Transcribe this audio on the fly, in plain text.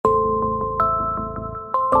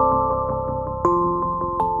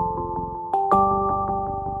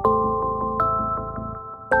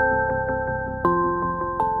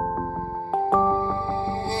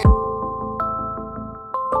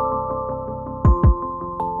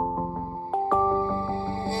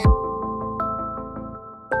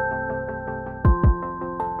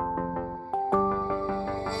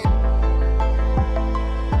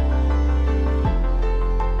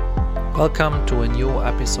Welcome to a new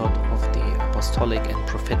episode of the Apostolic and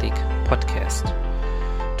Prophetic Podcast.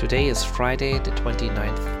 Today is Friday, the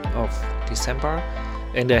 29th of December,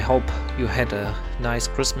 and I hope you had a nice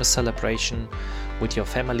Christmas celebration with your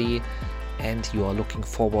family and you are looking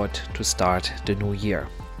forward to start the new year.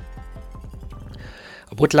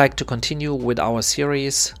 I would like to continue with our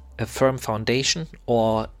series, A Firm Foundation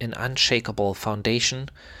or An Unshakable Foundation,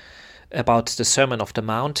 about the Sermon on the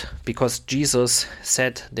Mount, because Jesus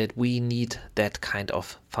said that we need that kind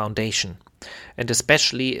of foundation. And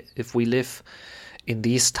especially if we live in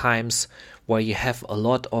these times where you have a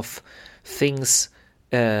lot of things,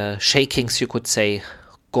 shakings you could say,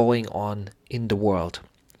 going on in the world.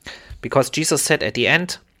 Because Jesus said at the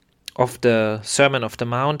end of the Sermon on the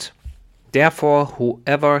Mount, "Therefore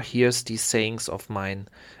whoever hears these sayings of mine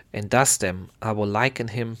and does them, I will liken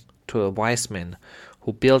him to a wise man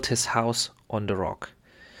who built his house on the rock.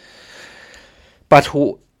 But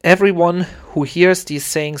everyone who hears these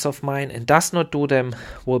sayings of mine and does not do them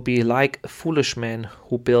will be like a foolish man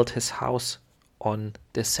who built his house on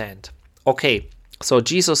the sand." Okay, so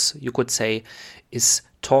Jesus, you could say, is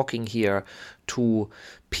talking here to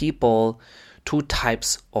people, two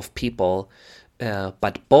types of people,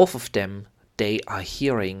 but both of them, they are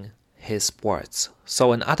hearing his words.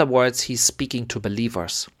 So in other words, he's speaking to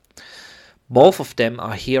believers. Both of them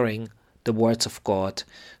are hearing the words of God.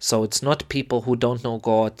 So it's not people who don't know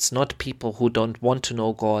God, it's not people who don't want to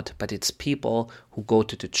know God, but it's people who go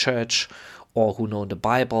to the church or who know the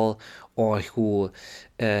Bible or who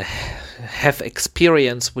have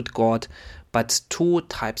experience with God, but two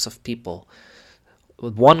types of people.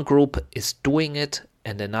 One group is doing it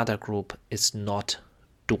and another group is not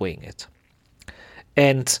doing it.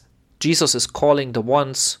 And Jesus is calling the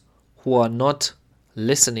ones who are not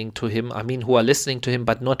listening to him, who are listening to him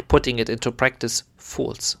but not putting it into practice,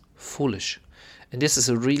 fools, foolish. And this is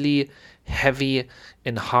a really heavy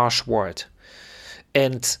and harsh word.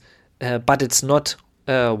 And but it's not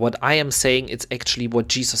what I am saying, it's actually what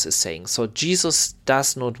Jesus is saying. So Jesus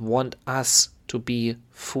does not want us to be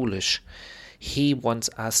foolish. He wants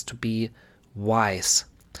us to be wise.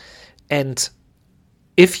 And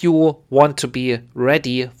if you want to be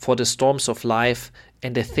ready for the storms of life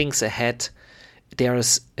and the things ahead, there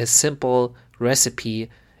is a simple recipe.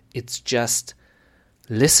 It's just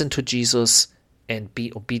listen to Jesus and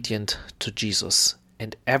be obedient to Jesus.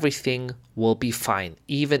 And everything will be fine.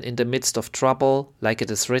 Even in the midst of trouble, like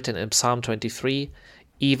it is written in Psalm 23,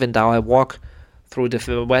 "Even though I walk through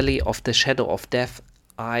the valley of the shadow of death,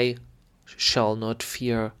 I shall not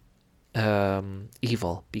fear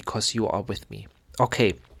evil, because you are with me."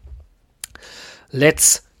 Okay,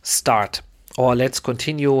 let's start. Or let's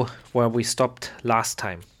continue where we stopped last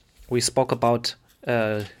time. We spoke about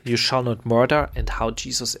you shall not murder and how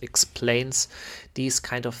Jesus explains these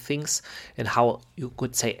kind of things, and how you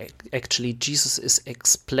could say actually Jesus is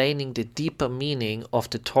explaining the deeper meaning of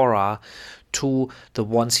the Torah to the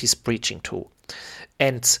ones he's preaching to.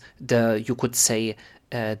 And you could say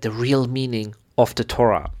the real meaning of the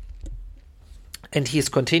Torah. And he's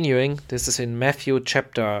continuing. This is in Matthew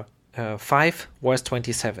chapter 5, verse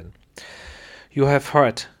 27. "You have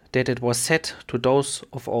heard that it was said to those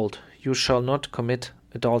of old, 'You shall not commit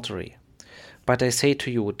adultery.' But I say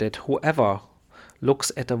to you that whoever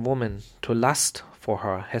looks at a woman to lust for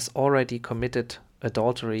her has already committed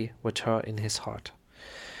adultery with her in his heart.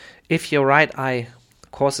 If your right eye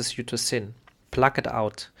causes you to sin, pluck it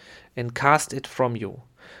out and cast it from you,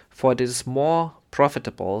 for it is more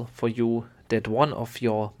profitable for you that one of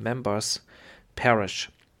your members perish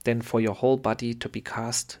than for your whole body to be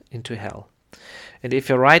cast into hell. And if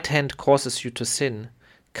your right hand causes you to sin,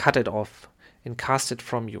 cut it off and cast it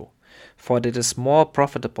from you, for it is more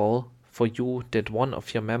profitable for you that one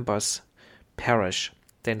of your members perish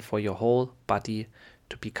than for your whole body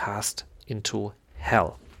to be cast into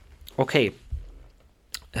hell." Okay,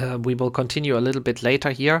 we will continue a little bit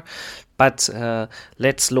later here, but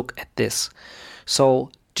let's look at this.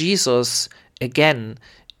 So Jesus again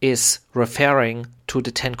is referring to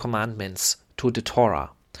the Ten Commandments, to the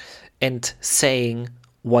Torah, and saying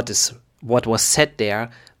what was said there,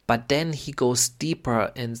 but then he goes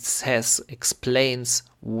deeper and explains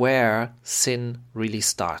where sin really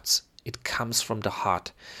starts. It comes from the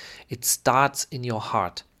heart. It starts in your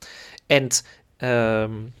heart. And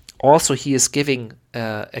also he is giving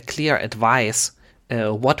a clear advice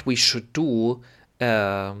what we should do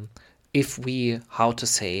if we,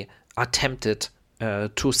 are tempted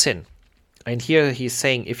to sin. And here he's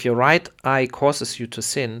saying, if your right eye causes you to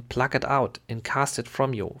sin, pluck it out and cast it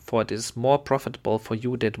from you, for it is more profitable for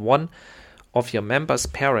you that one of your members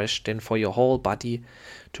perish than for your whole body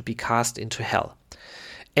to be cast into hell.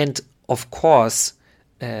 And of course,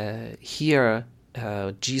 here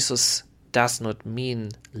Jesus does not mean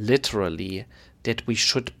literally that we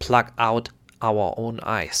should pluck out our own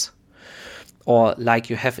eyes. Or like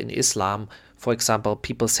you have in Islam, for example,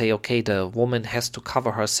 people say, okay, the woman has to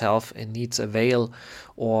cover herself and needs a veil,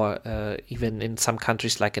 or even in some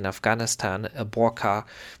countries like in Afghanistan, a burqa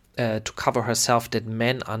to cover herself, that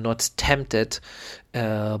men are not tempted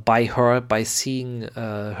by her, by seeing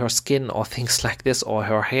her skin or things like this, or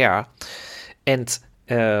her hair. And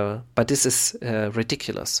but this is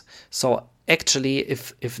ridiculous. So actually,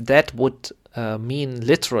 if that would mean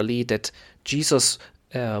literally that Jesus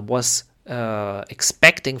was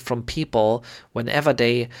expecting from people, whenever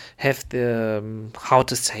they have the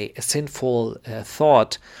a sinful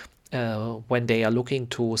thought, when they are looking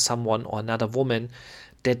to someone or another woman,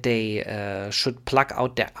 that they should pluck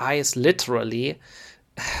out their eyes literally,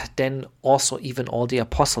 then also even all the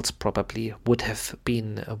apostles probably would have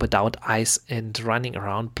been without eyes and running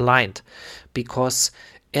around blind, because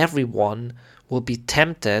everyone will be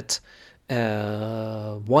tempted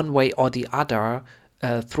one way or the other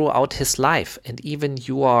throughout his life. And even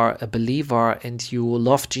you are a believer and you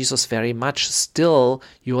love Jesus very much, still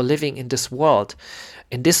you are living in this world.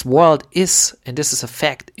 And this world is, and this is a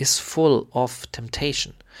fact, is full of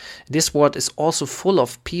temptation. This world is also full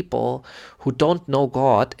of people who don't know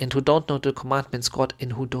God and who don't know the commandments of God,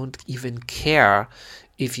 and who don't even care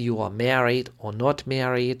if you are married or not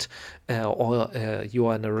married, or you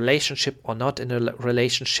are in a relationship or not in a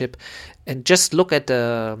relationship. And just look at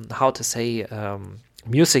the,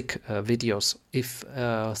 music videos. If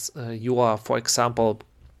you are, for example,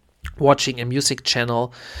 watching a music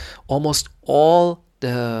channel, almost all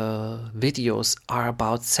the videos are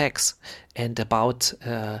about sex and about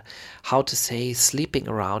sleeping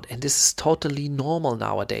around, and this is totally normal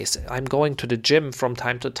nowadays. I'm going to the gym from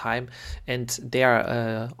time to time, and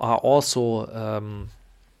there are also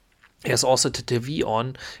there's also the TV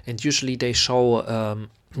on, and usually they show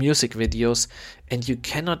music videos, and you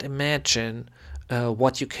cannot imagine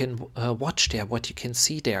what you can watch there, what you can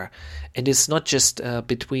see there. And it's not just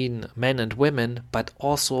between men and women, but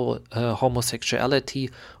also homosexuality.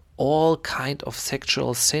 All kind of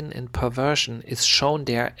sexual sin and perversion is shown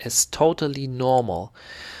there as totally normal.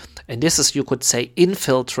 And this is, you could say,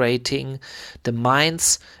 infiltrating the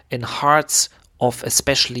minds and hearts of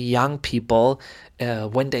especially young people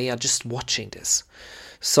when they are just watching this.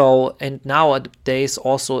 So, and nowadays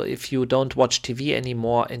also, if you don't watch TV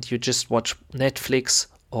anymore and you just watch Netflix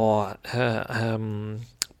or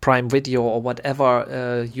Prime Video or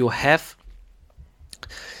whatever you have,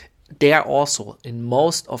 there also, in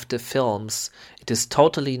most of the films, it is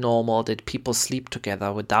totally normal that people sleep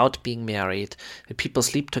together without being married, that people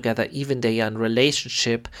sleep together even they are in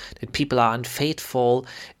relationship, that people are unfaithful,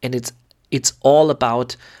 and it's all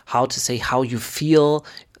about how you feel.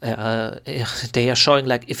 They are showing,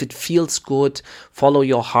 like, if it feels good, follow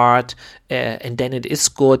your heart, and then it is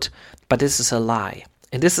good. But this is a lie.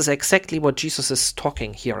 And this is exactly what Jesus is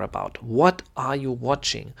talking here about. What are you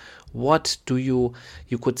watching? What do you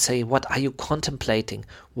could say, what are you contemplating?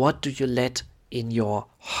 What do you let in your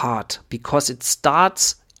heart? Because it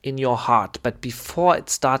starts in your heart. But before it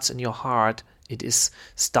starts in your heart, it is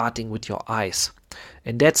starting with your eyes.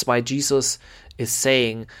 And that's why Jesus is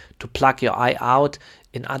saying to pluck your eye out.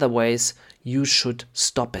 In other ways, you should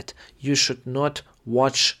stop it. You should not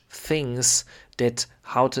watch things that,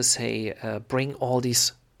 bring all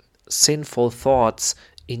these sinful thoughts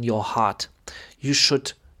in your heart. You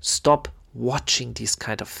should stop watching these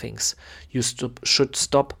kind of things. You should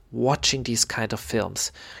stop watching these kind of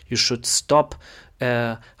films. You should stop,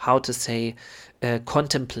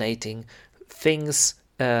 contemplating things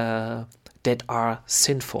that are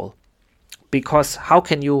sinful. Because how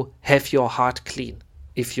can you have your heart clean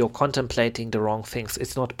if you're contemplating the wrong things?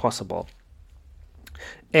 It's not possible.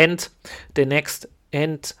 And the next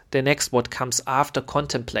what comes after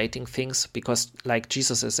contemplating things, because like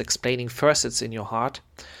Jesus is explaining, first it's in your heart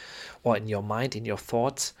or in your mind, in your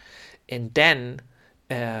thoughts, and then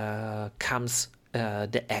comes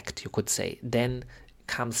the act, you could say. Then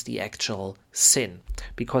comes the actual sin,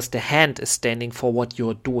 because the hand is standing for what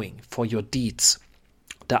you're doing, for your deeds.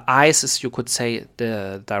 The eyes is, you could say,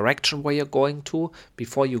 the direction where you're going to.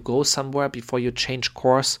 Before you go somewhere, before you change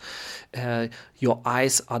course, your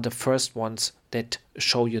eyes are the first ones that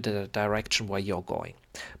show you the direction where you're going.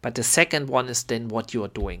 But the second one is then what you are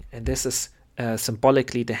doing. And this is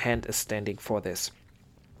symbolically, the hand is standing for this.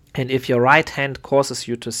 And if your right hand causes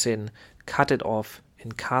you to sin, cut it off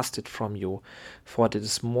and cast it from you, for it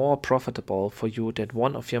is more profitable for you that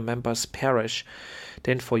one of your members perish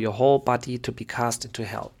than for your whole body to be cast into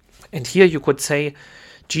hell. And here you could say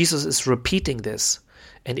Jesus is repeating this.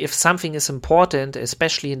 And if something is important,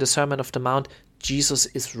 especially in the Sermon on the Mount, Jesus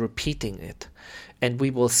is repeating it. And we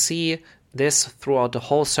will see this throughout the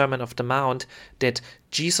whole Sermon on the Mount, that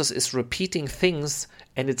Jesus is repeating things,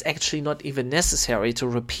 and it's actually not even necessary to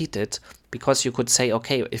repeat it, because you could say,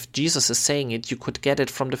 okay, if Jesus is saying it, you could get it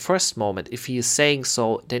from the first moment. If he is saying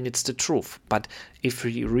so, then it's the truth. But if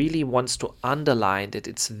he really wants to underline that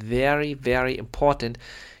it's very, very important,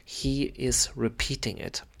 he is repeating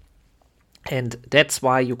it. And that's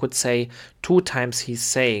why you could say 2 times he's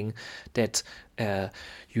saying that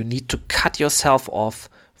you need to cut yourself off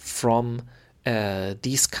from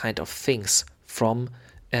these kind of things, from,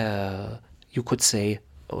 you could say,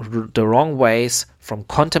 the wrong ways, from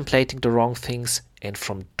contemplating the wrong things, and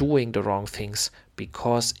from doing the wrong things,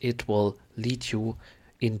 because it will lead you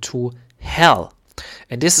into hell.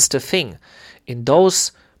 And this is the thing. In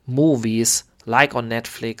those movies, like on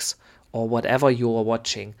Netflix or whatever you are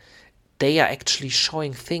watching, they are actually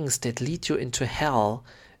showing things that lead you into hell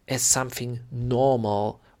as something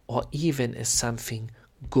normal, or even as something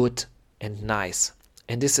good and nice.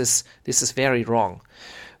 And this is very wrong.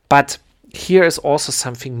 But here is also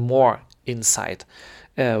something more inside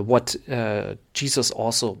what Jesus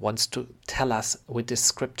also wants to tell us with this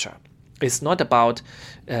scripture. It's not about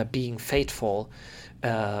being faithful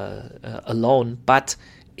alone, but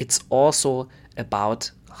it's also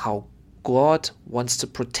about how God wants to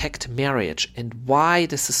protect marriage, and why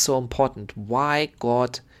this is so important, why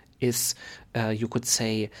God is, you could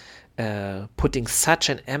say, putting such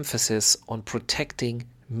an emphasis on protecting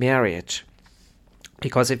marriage.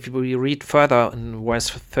 Because if we read further in verse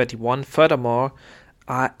 31, furthermore,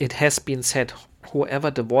 it has been said, whoever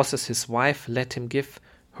divorces his wife, let him give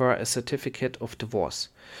her a certificate of divorce.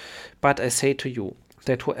 But I say to you,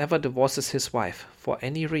 that whoever divorces his wife for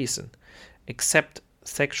any reason, except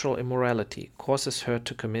sexual immorality, causes her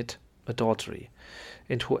to commit adultery.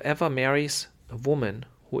 And whoever marries a woman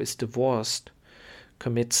who is divorced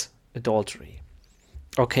commits adultery.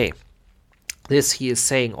 Okay, this he is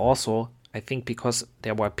saying also, I think, because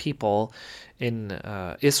there were people in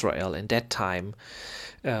Israel in that time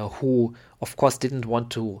who, of course, didn't want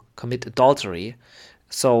to commit adultery.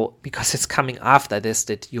 So, because it's coming after this,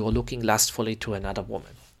 that you're looking lustfully to another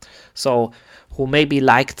woman. So, who maybe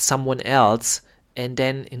liked someone else, and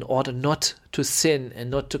then in order not to sin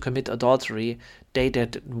and not to commit adultery, they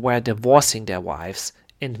were divorcing their wives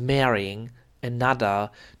and marrying another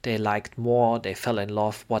they liked more, they fell in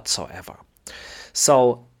love, whatsoever.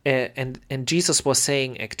 So, and Jesus was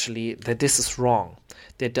saying actually that this is wrong,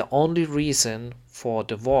 that the only reason for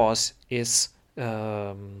divorce is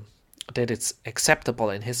that it's acceptable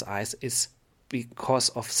in his eyes is because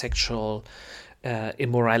of sexual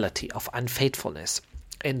immorality, of unfaithfulness.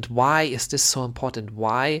 And why is this so important?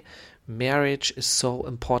 Why marriage is so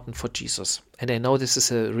important for Jesus? And I know this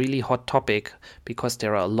is a really hot topic, because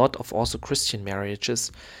there are a lot of also Christian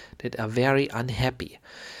marriages that are very unhappy,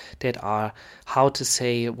 that are, how to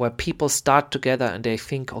say, where people start together and they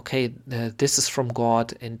think, okay, this is from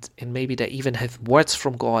God, and maybe they even have words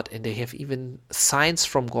from God, and they have even signs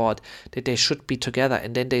from God that they should be together,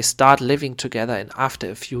 and then they start living together, and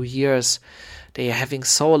after a few years they are having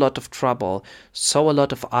so a lot of trouble, so a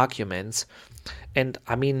lot of arguments. And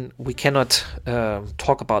I mean, we cannot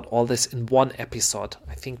talk about all this in one episode.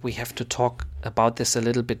 I think we have to talk about this a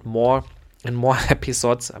little bit more in more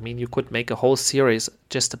episodes. I mean, you could make a whole series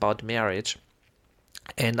just about marriage.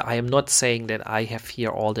 And I am not saying that I have here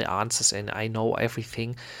all the answers and I know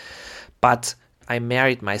everything, but I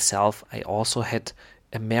married myself. I also had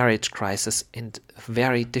a marriage crisis in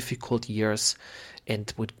very difficult years,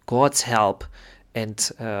 and with God's help, and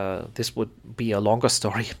this would be a longer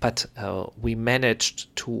story, but we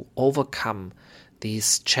managed to overcome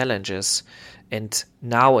these challenges, and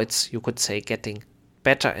now it's, you could say, getting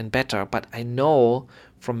better and better. But I know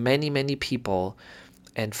from many, many people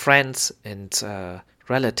and friends and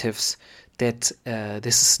relatives that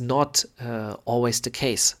this is not always the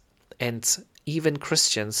case. And even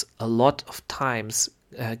Christians a lot of times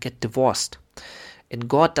get divorced. And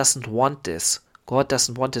God doesn't want this. God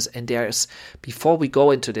doesn't want this. And there's, before we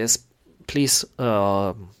go into this, please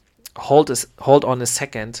hold on a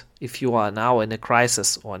second. If you are now in a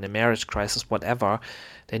crisis or in a marriage crisis, whatever,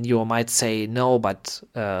 then you might say, no, but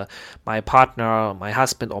my partner, my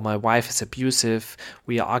husband or my wife is abusive.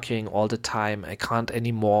 We are arguing all the time. I can't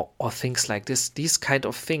anymore, or things like this. These kind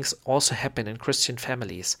of things also happen in Christian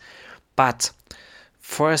families. But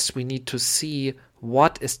first we need to see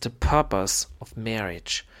what is the purpose of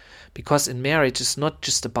marriage. Because in marriage, it's not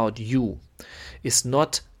just about you. It's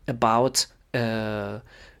not about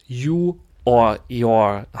you or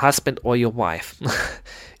your husband or your wife.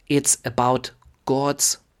 It's about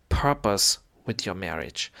God's purpose with your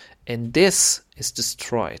marriage. And this is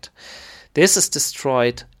destroyed. This is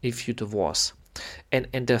destroyed if you divorce.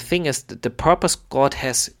 And the thing is that the purpose God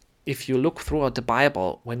has, if you look throughout the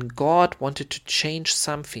Bible, when God wanted to change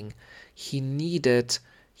something, he needed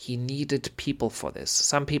people for this.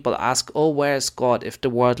 Some people ask, oh, where is God if the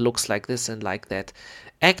world looks like this and like that?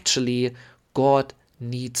 Actually, God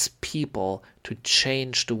needs people to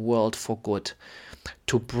change the world for good,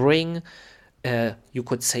 to bring, you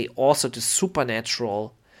could say, also the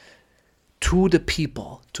supernatural to the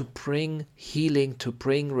people, to bring healing, to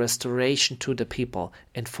bring restoration to the people.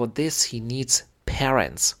 And for this, he needs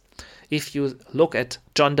parents. If you look at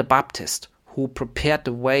John the Baptist, who prepared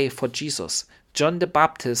the way for Jesus, John the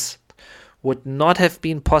Baptist would not have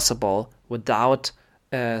been possible without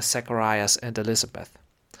Zacharias and Elizabeth,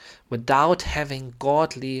 without having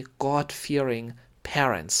godly, God-fearing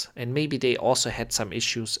parents. And maybe they also had some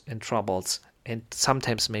issues and troubles, and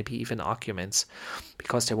sometimes maybe even arguments,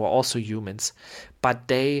 because they were also humans. But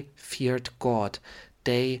they feared God.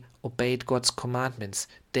 They obeyed God's commandments.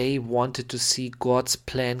 They wanted to see God's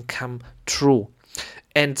plan come true.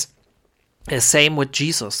 And the same with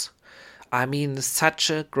Jesus. I mean, such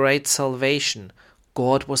a great salvation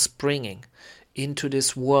God was bringing into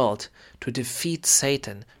this world to defeat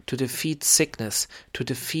Satan, to defeat sickness, to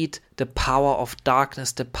defeat the power of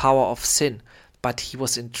darkness, the power of sin. But he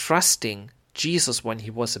was entrusting Jesus when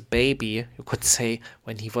he was a baby, you could say,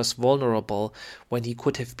 when he was vulnerable, when he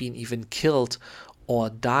could have been even killed or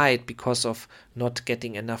died because of not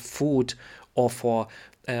getting enough food, or for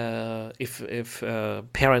if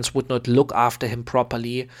parents would not look after him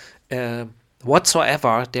properly,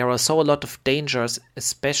 whatsoever. There are so a lot of dangers,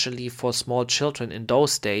 especially for small children in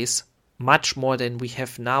those days, much more than we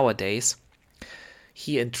have nowadays.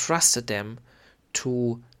 He entrusted them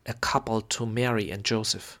to a couple, to Mary and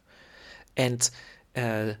Joseph. And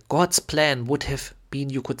God's plan would have been,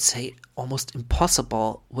 you could say, almost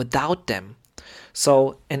impossible without them.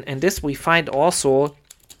 So, and this we find also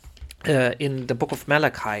in the book of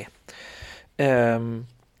Malachi.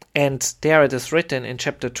 And there it is written in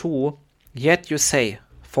chapter 2, "Yet you say,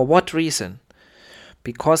 for what reason?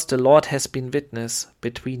 Because the Lord has been witness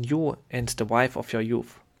between you and the wife of your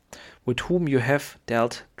youth, with whom you have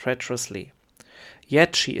dealt treacherously.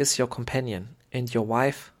 Yet she is your companion and your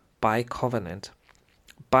wife by covenant.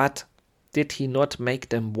 But did he not make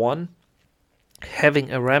them one,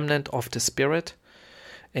 having a remnant of the Spirit?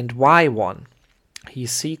 And why one? He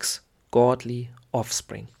seeks godly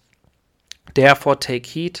offspring. Therefore take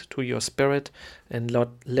heed to your spirit, and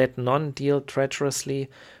let none deal treacherously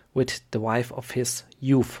with the wife of his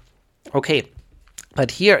youth." Okay,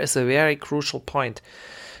 but here is a very crucial point,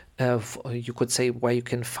 you could say, where you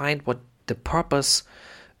can find what the purpose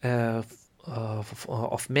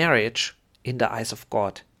of marriage in the eyes of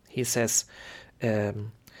God. He says,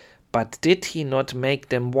 but did he not make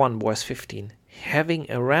them one, verse 15,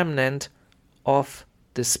 having a remnant of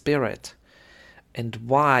the Spirit? And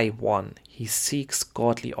why one? He seeks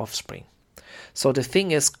godly offspring. So the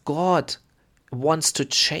thing is, God wants to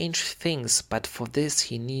change things, but for this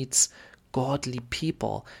he needs godly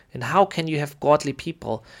people. And how can you have godly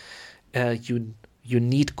people? You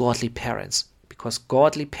need godly parents, because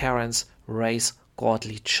godly parents raise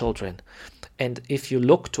godly children. And if you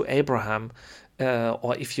look to Abraham,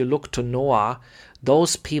 or if you look to Noah,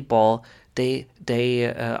 those people,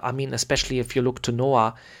 especially if you look to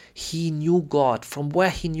Noah, he knew God. From where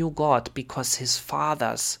he knew God? Because his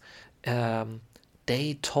fathers,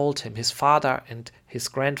 they told him, his father and his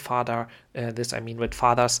grandfather, with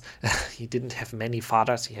fathers, he didn't have many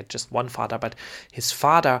fathers, he had just one father, but his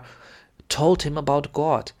father told him about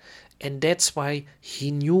God. And that's why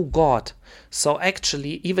he knew God. So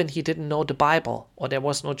actually, even he didn't know the Bible, or there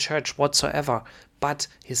was no church whatsoever, but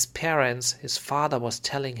his parents, his father was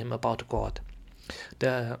telling him about God.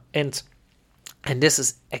 And this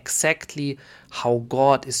is exactly how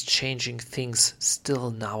God is changing things still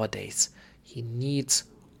nowadays. He needs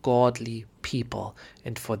godly people,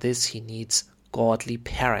 and for this he needs godly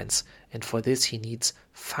parents, and for this he needs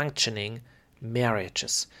functioning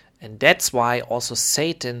marriages. And that's why also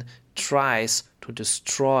Satan tries to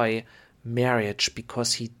destroy marriage,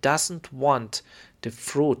 because he doesn't want the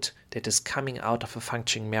fruit that is coming out of a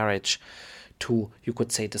functioning marriage to, you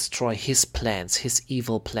could say, destroy his plans, his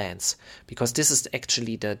evil plans, because this is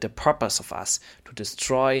actually the purpose of us, to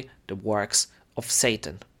destroy the works of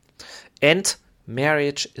Satan. And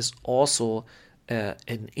marriage is also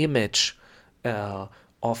an image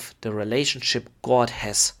of the relationship God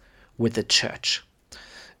has with the church.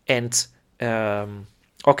 And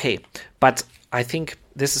okay, but I think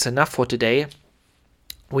this is enough for today.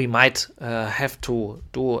 We might have to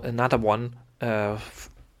do another one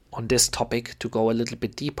on this topic to go a little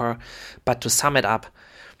bit deeper. But to sum it up,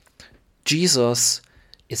 Jesus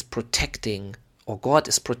is protecting, or God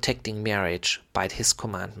is protecting marriage by his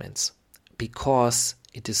commandments, because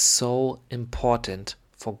it is so important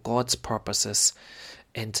for God's purposes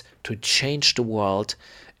and to change the world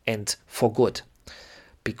and for good.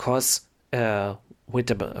 Because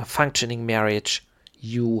with a functioning marriage,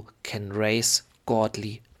 you can raise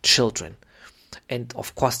godly children. And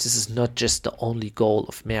of course, this is not just the only goal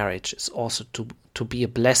of marriage. It's also to be a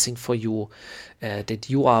blessing for you, that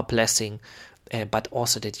you are a blessing, but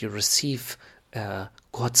also that you receive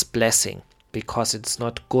God's blessing, because it's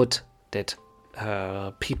not good that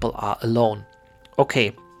people are alone.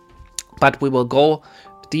 Okay, but we will go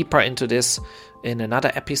deeper into this in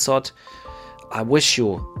another episode. I wish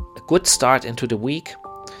you a good start into the week,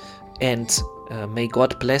 and may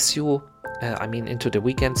God bless you. Into the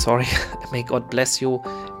weekend, sorry. May God bless you,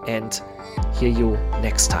 and hear you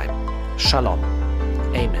next time. Shalom.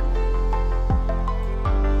 Amen.